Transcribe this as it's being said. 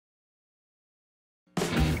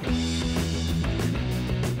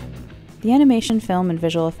The Animation, Film, and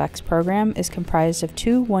Visual Effects program is comprised of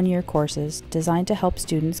 2 one-year courses designed to help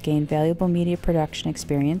students gain valuable media production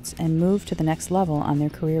experience and move to the next level on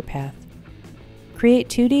their career path. Create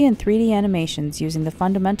 2D and 3D animations using the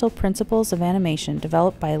fundamental principles of animation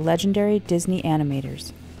developed by legendary Disney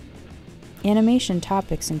animators. Animation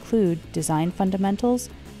topics include design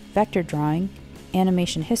fundamentals, vector drawing,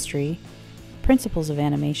 animation history, principles of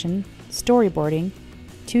animation, storyboarding,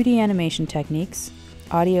 2D animation techniques,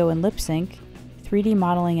 audio and lip sync, 3D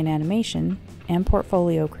modeling and animation, and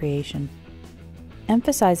portfolio creation.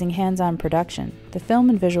 Emphasizing hands-on production, the Film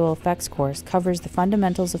and Visual Effects course covers the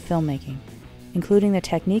fundamentals of filmmaking, including the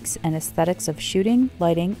techniques and aesthetics of shooting,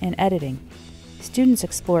 lighting, and editing. Students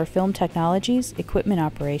explore film technologies, equipment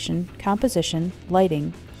operation, composition,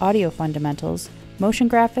 lighting, audio fundamentals, motion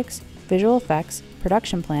graphics, visual effects,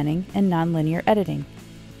 production planning, and nonlinear editing.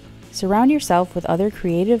 Surround yourself with other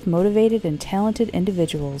creative, motivated, and talented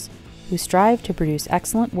individuals who strive to produce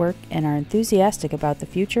excellent work and are enthusiastic about the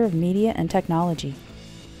future of media and technology.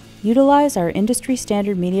 Utilize our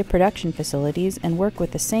industry-standard media production facilities and work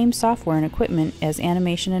with the same software and equipment as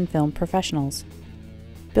animation and film professionals.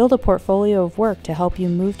 Build a portfolio of work to help you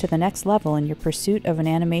move to the next level in your pursuit of an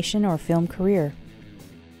animation or film career.